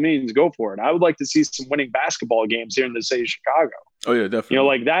 by all means, go for it. I would like to see some winning basketball games here in the city of Chicago. Oh, yeah, definitely. You know,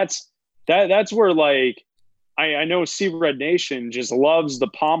 like, that's where, like, I know Sea Red Nation just loves the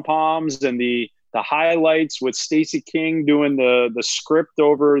pom-poms and the highlights with Stacey King doing the script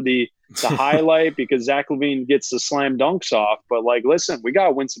over the highlight because Zach LaVine gets the slam dunks off. But, like, listen, we got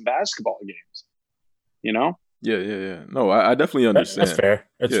to win some basketball games, you know? Yeah. No, I definitely understand. That's fair.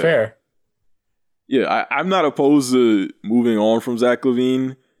 It's fair. Yeah, I'm not opposed to moving on from Zach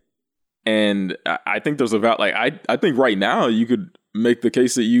LaVine. And I think there's I think right now you could make the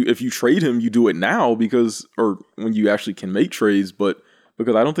case that if you trade him, you do it now or when you actually can make trades, but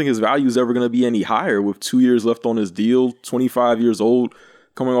because I don't think his value is ever going to be any higher with 2 years left on his deal, 25 years old,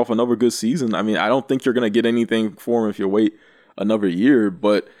 coming off another good season. I mean, I don't think you're going to get anything for him if you wait another year,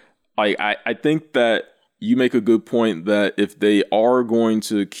 but I think that you make a good point that if they are going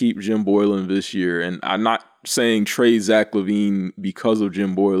to keep Jim Boylen this year, and I'm not saying trade Zach LaVine because of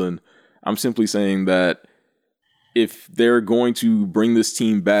Jim Boylen, I'm simply saying that if they're going to bring this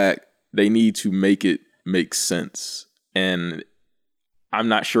team back, they need to make it make sense. And I'm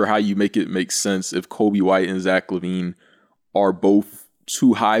not sure how you make it make sense if Coby White and Zach LaVine are both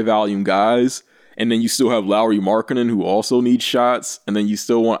two high volume guys, and then you still have Lauri Markkanen who also needs shots, and then you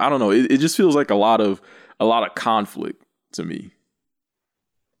still want, I don't know, it just feels like a lot of conflict to me.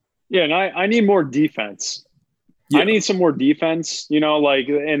 Yeah, and I need more defense. Yeah. I need some more defense, you know, like,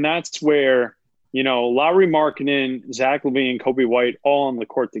 and that's where, you know, Lauri Markkanen, Zach LaVine, Coby White all on the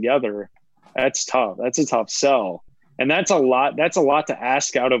court together. That's tough. That's a tough sell. And that's a lot to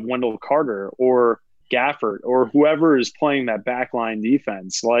ask out of Wendell Carter or Gafford or whoever is playing that backline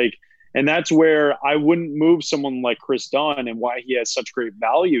defense. Like, and that's where I wouldn't move someone like Chris Dunn, and why he has such great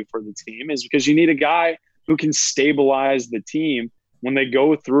value for the team is because you need a guy who can stabilize the team when they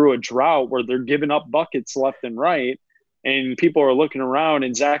go through a drought where they're giving up buckets left and right, and people are looking around,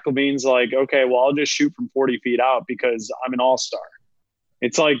 and Zach LaVine's like, okay, well, I'll just shoot from 40 feet out because I'm an all-star.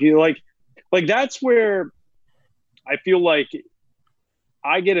 It's like that's where I feel like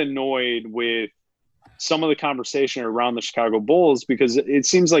I get annoyed with some of the conversation around the Chicago Bulls, because it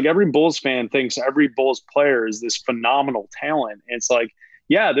seems like every Bulls fan thinks every Bulls player is this phenomenal talent. And it's like,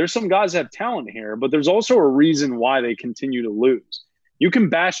 yeah, there's some guys that have talent here, but there's also a reason why they continue to lose. You can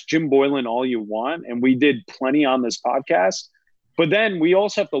bash Jim Boylen all you want, and we did plenty on this podcast, but then we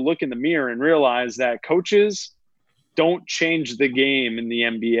also have to look in the mirror and realize that coaches don't change the game in the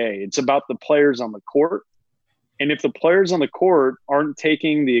NBA. It's about the players on the court. And if the players on the court aren't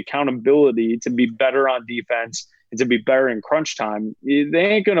taking the accountability to be better on defense and to be better in crunch time, they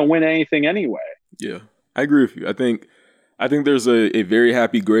ain't going to win anything anyway. Yeah, I agree with you. I think there's a very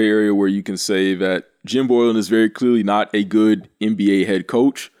happy gray area where you can say that Jim Boylen is very clearly not a good NBA head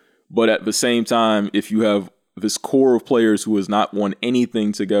coach, but at the same time, if you have this core of players who has not won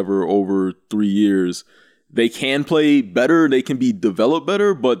anything together over 3 years, they can play better, they can be developed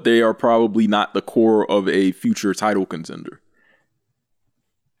better, but they are probably not the core of a future title contender.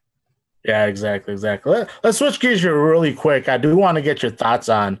 Yeah, exactly. Let's switch gears here really quick. I do want to get your thoughts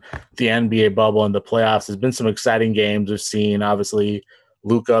on the NBA bubble and the playoffs. There's been some exciting games we've seen. Obviously,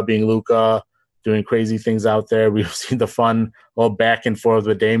 Luka being Luka, doing crazy things out there. We've seen the fun little back and forth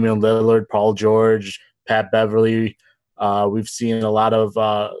with Damian Lillard, Paul George, Pat Beverly. We've seen a lot of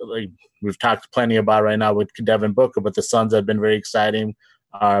we've talked plenty about right now with Devin Booker, but the Suns have been very exciting,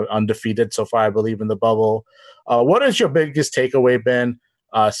 undefeated so far, I believe, in the bubble. What has your biggest takeaway been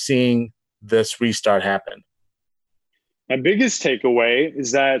seeing this restart happen? My biggest takeaway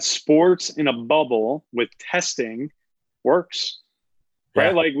is that sports in a bubble with testing works, right?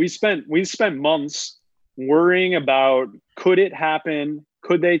 Yeah. Like we spent months worrying about, could it happen?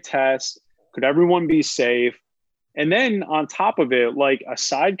 Could they test? Could everyone be safe? And then on top of it, like a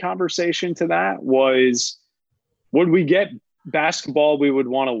side conversation to that was, would we get basketball we would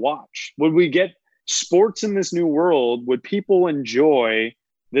want to watch? Would we get sports in this new world? Would people enjoy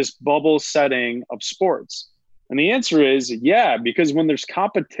this bubble setting of sports? And the answer is yeah, because when there's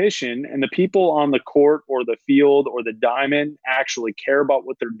competition and the people on the court or the field or the diamond actually care about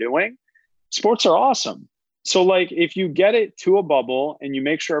what they're doing, sports are awesome. So like if you get it to a bubble and you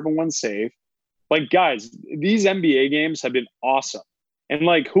make sure everyone's safe, like guys, these NBA games have been awesome. And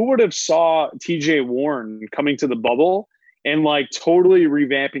like who would have saw TJ Warren coming to the bubble and like totally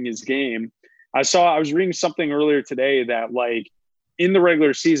revamping his game? I was reading something earlier today that like in the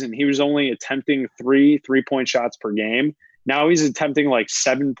regular season, he was only attempting 3-point shots per game. Now he's attempting like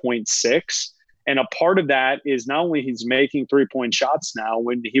 7.6. And a part of that is not only he's making 3-point shots now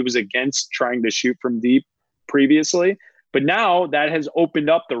when he was against trying to shoot from deep previously, but now that has opened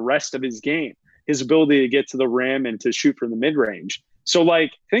up the rest of his game, his ability to get to the rim and to shoot from the mid-range. So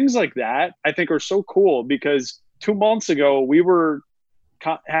like things like that, I think are so cool because 2 months ago, we were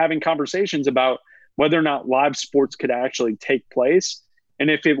having conversations about whether or not live sports could actually take place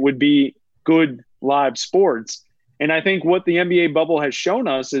and if it would be good live sports. And I think what the NBA bubble has shown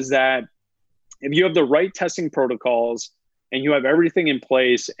us is that if you have the right testing protocols and you have everything in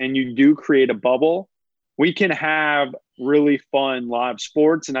place and you do create a bubble, we can have really fun live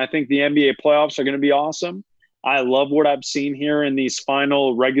sports. And I think the NBA playoffs are going to be awesome. I love what I've seen here in these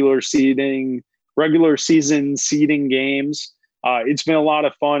final regular season seeding games. It's been a lot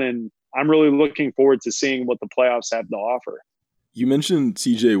of fun, and I'm really looking forward to seeing what the playoffs have to offer. You mentioned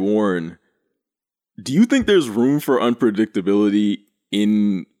TJ Warren. Do you think there's room for unpredictability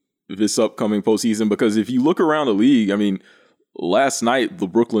in this upcoming postseason? Because if you look around the league, I mean, last night the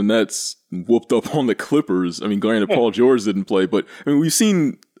Brooklyn Nets whooped up on the Clippers. I mean, granted, Paul George didn't play, but I mean, we've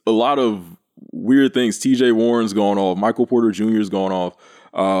seen a lot of weird things. TJ Warren's gone off. Michael Porter Jr.'s gone off.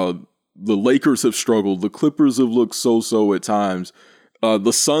 The Lakers have struggled. The Clippers have looked so-so at times.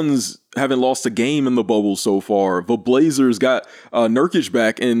 The Suns haven't lost a game in the bubble so far. The Blazers got Nurkic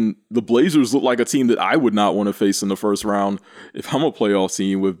back, and the Blazers look like a team that I would not want to face in the first round if I'm a playoff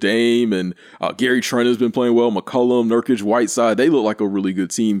team with Dame and Gary Trent has been playing well, McCollum, Nurkic, Whiteside. They look like a really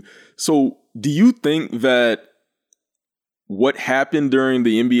good team. So do you think that what happened during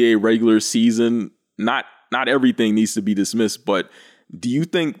the NBA regular season, not everything needs to be dismissed, but do you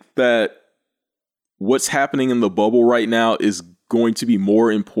think that what's happening in the bubble right now is going to be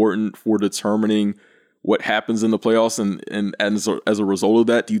more important for determining what happens in the playoffs? And as a result of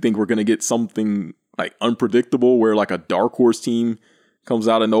that, do you think we're going to get something like unpredictable where like a dark horse team comes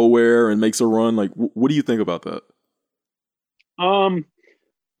out of nowhere and makes a run? Like, what do you think about that?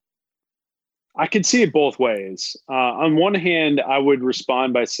 I could see it both ways. On one hand, I would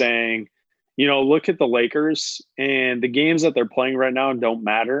respond by saying, look at the Lakers and the games that they're playing right now don't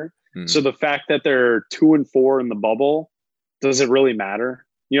matter. So the fact that they're 2-4 in the bubble, does it really matter?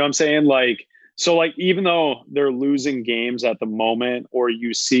 You know what I'm saying? So even though they're losing games at the moment, or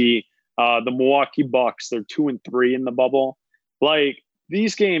you see the Milwaukee Bucks, they're 2-3 in the bubble. Like,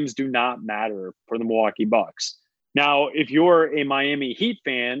 these games do not matter for the Milwaukee Bucks. Now, if you're a Miami Heat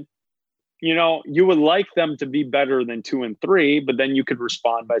fan, you would like them to be better than 2-3, but then you could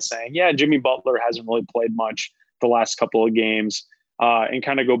respond by saying, yeah, Jimmy Butler hasn't really played much the last couple of games, and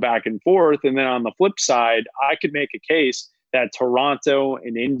kind of go back and forth. And then on the flip side, I could make a case that Toronto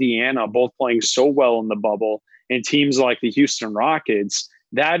and Indiana both playing so well in the bubble, and teams like the Houston Rockets,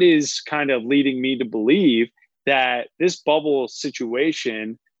 that is kind of leading me to believe that this bubble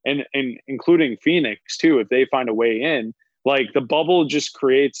situation, and including Phoenix too, if they find a way in, like, the bubble just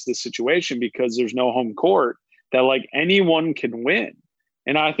creates the situation because there's no home court that like anyone can win.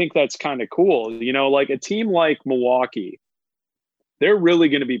 And I think that's kind of cool. Like a team like Milwaukee, they're really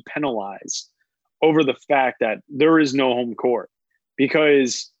going to be penalized over the fact that there is no home court,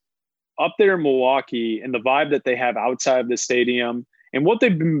 because up there in Milwaukee and the vibe that they have outside of the stadium and what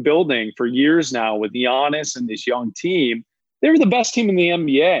they've been building for years now with Giannis and this young team, they were the best team in the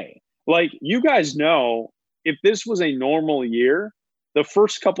NBA. Like, you guys know, if this was a normal year, the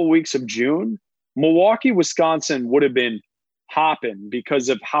first couple weeks of June, Milwaukee, Wisconsin would have been hopping because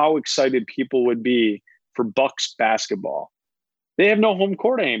of how excited people would be for Bucks basketball. They have no home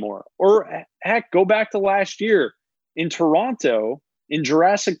court anymore. Or heck, go back to last year in Toronto, in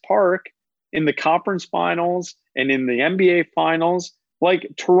Jurassic Park, in the conference finals and in the NBA finals.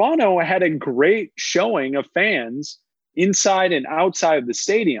 Like, Toronto had a great showing of fans inside and outside of the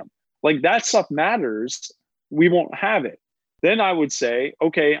stadium. Like, that stuff matters. We won't have it. Then I would say,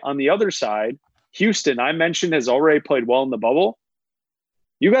 okay, on the other side, Houston, I mentioned, has already played well in the bubble.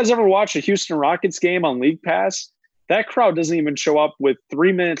 You guys ever watch a Houston Rockets game on League Pass? That crowd doesn't even show up with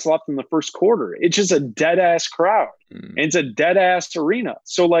 3 minutes left in the first quarter. It's just a dead-ass crowd. And it's a dead-ass arena.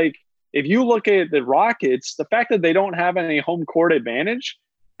 So, like, if you look at the Rockets, the fact that they don't have any home court advantage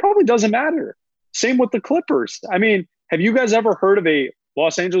probably doesn't matter. Same with the Clippers. I mean, have you guys ever heard of a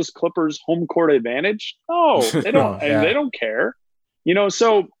Los Angeles Clippers home court advantage? No, they don't. And they don't care.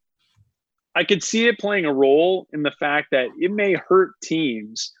 So I could see it playing a role in the fact that it may hurt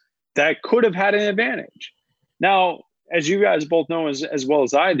teams that could have had an advantage. Now, as you guys both know as well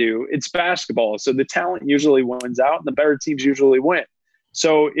as I do, it's basketball. So the talent usually wins out and the better teams usually win.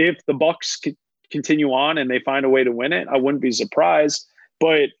 So if the Bucks continue on and they find a way to win it, I wouldn't be surprised.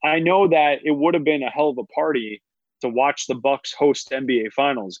 But I know that it would have been a hell of a party to watch the Bucks host NBA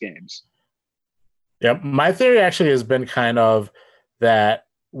Finals games. Yeah, my theory actually has been kind of that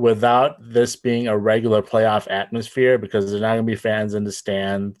without this being a regular playoff atmosphere, because there's not going to be fans in the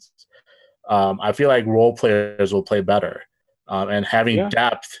stands, I feel like role players will play better. And having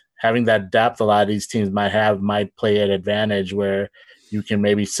that depth, a lot of these teams might play at advantage where you can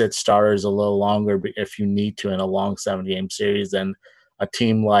maybe sit starters a little longer if you need to in a long 7-game series. And a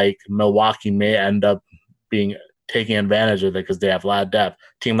team like Milwaukee may end up taking advantage of it because they have a lot of depth.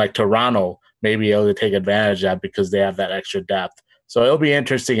 A team like Toronto may be able to take advantage of that because they have that extra depth. So it'll be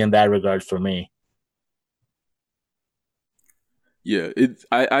interesting in that regard for me. Yeah,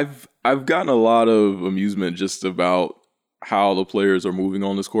 I've gotten a lot of amusement just about how the players are moving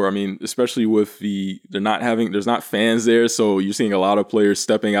on this court. I mean, especially with there's not fans there, so you're seeing a lot of players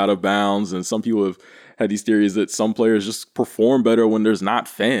stepping out of bounds, and some people have had these theories that some players just perform better when there's not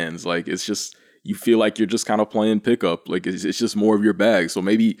fans. Like, it's just, you feel like you're just kind of playing pickup. Like, it's just more of your bag. So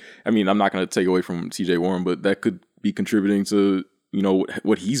maybe, I mean, I'm not going to take away from TJ Warren, but that could be contributing to, you know,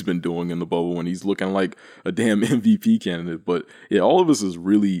 what he's been doing in the bubble when he's looking like a damn MVP candidate. But yeah, all of this is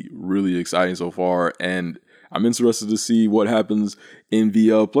really, really exciting so far, and I'm interested to see what happens in the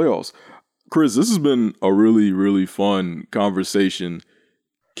playoffs. Chris, this has been a really, really fun conversation.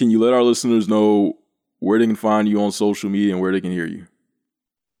 Can you let our listeners know where they can find you on social media and where they can hear you?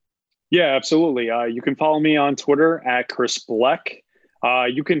 Yeah, absolutely. You can follow me on Twitter at Chris Bleck.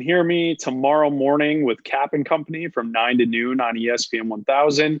 You can hear me tomorrow morning with Cap and Company from 9 to noon on ESPN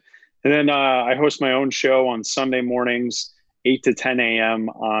 1000. And then I host my own show on Sunday mornings, 8 to 10 a.m.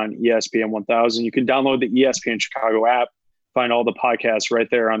 on ESPN 1000. You can download the ESPN Chicago app, find all the podcasts right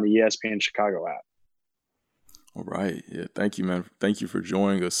there on the ESPN Chicago app. All right. Yeah. Thank you, man. Thank you for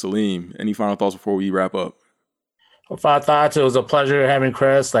joining us. Salim, any final thoughts before we wrap up? Well, final thoughts. It was a pleasure having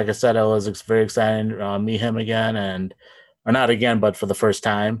Chris. Like I said, it was very exciting to meet him again, or not again, but for the first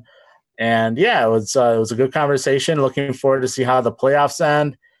time. And yeah, it was a good conversation. Looking forward to see how the playoffs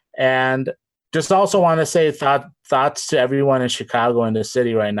end. And just also want to say thoughts to everyone in Chicago and the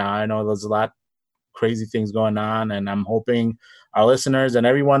city right now. I know there's a lot of crazy things going on, and I'm hoping our listeners and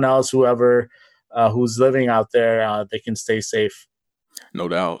everyone else, whoever who's living out there, they can stay safe. No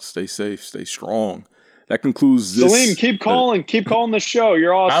doubt. Stay safe. Stay strong. That concludes this. Salim, keep calling the show.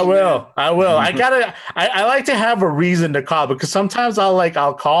 You're awesome. I will. I like to have a reason to call, because sometimes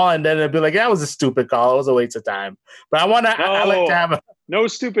I'll call and then it'll be like, that was a stupid call. It was a waste of time. But I like to have no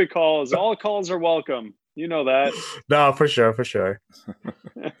stupid calls. All calls are welcome. You know that. No, for sure.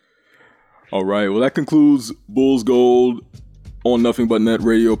 All right. Well, that concludes Bulls Gold on Nothing But Net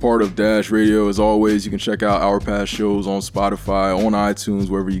Radio, part of Dash Radio. As always, you can check out our past shows on Spotify, on iTunes,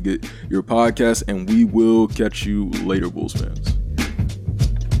 wherever you get your podcasts, and we will catch you later, Bulls fans.